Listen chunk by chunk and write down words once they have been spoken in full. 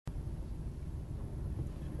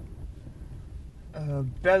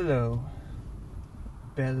Bello.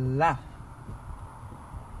 Bella.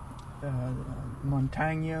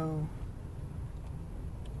 Montagno.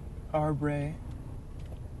 Arbre.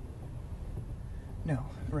 No,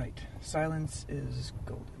 right. Silence is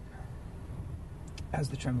golden. As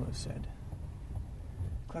the Tremolos said.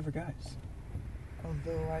 Clever guys.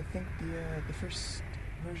 Although I think the first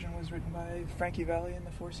version was written by Frankie Valli and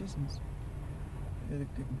the Four Seasons. A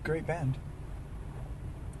great band.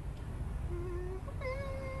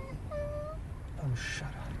 Oh, shut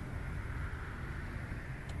up.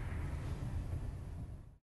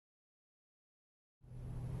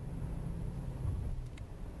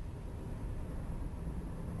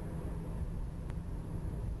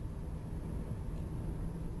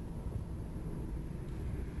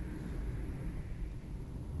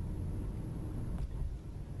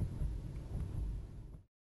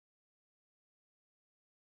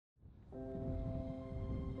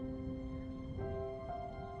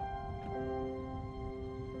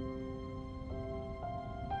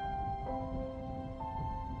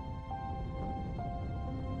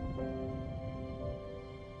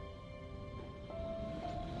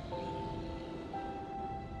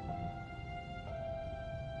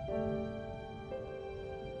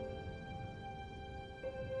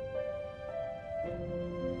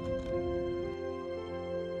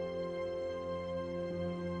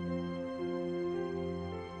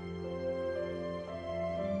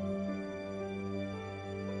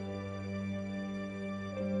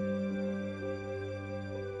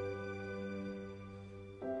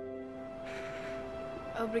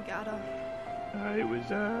 Obrigado.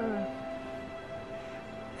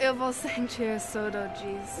 Eu vou sentir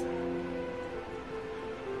saudades.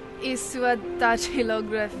 E sua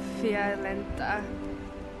datilografia lenta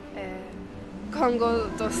é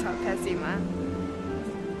congodosa péssima.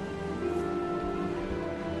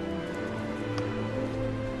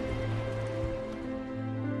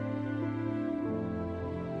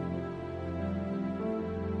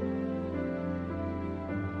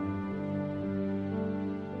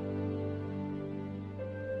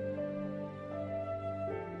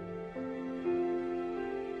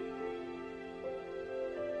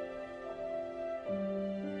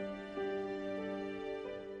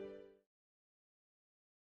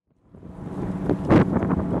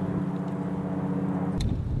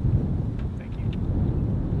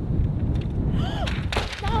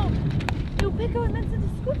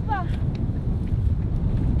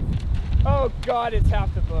 Oh God, it's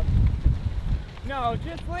half the book. No,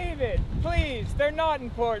 just leave it, please. They're not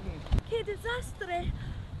important. Che disastre!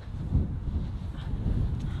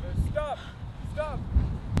 Stop, stop.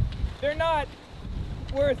 They're not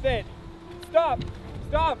worth it. Stop,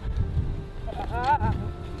 stop.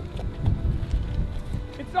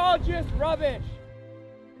 It's all just rubbish.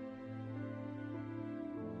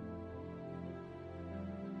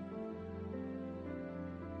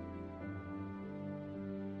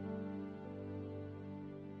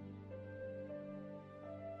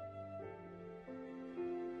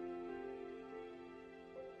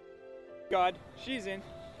 God, she's in.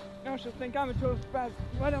 Now she'll think I'm a total spaz.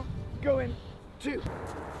 Why don't go in too?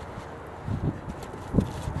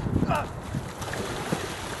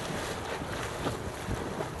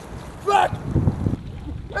 Fuck!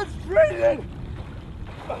 It's freezing!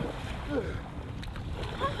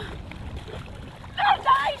 Não,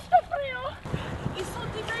 dai, sto frio! I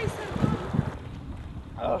soldi bei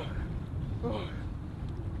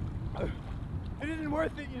It isn't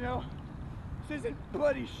worth it, you know. This isn't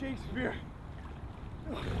bloody Shakespeare.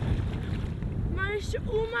 Mas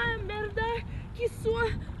uma merda que só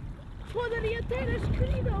poderia ter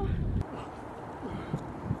escrito.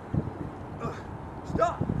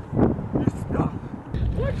 Stop! Just stop!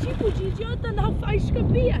 What tipo de idiota não faz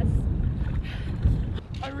copias?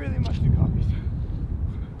 I really must do copies.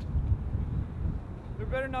 There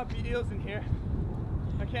better not be eels in here.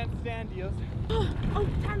 I can't stand eels. Oh,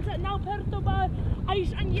 tanta não perturbar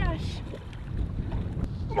as anhas.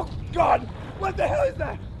 Oh God! What the hell is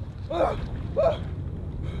that?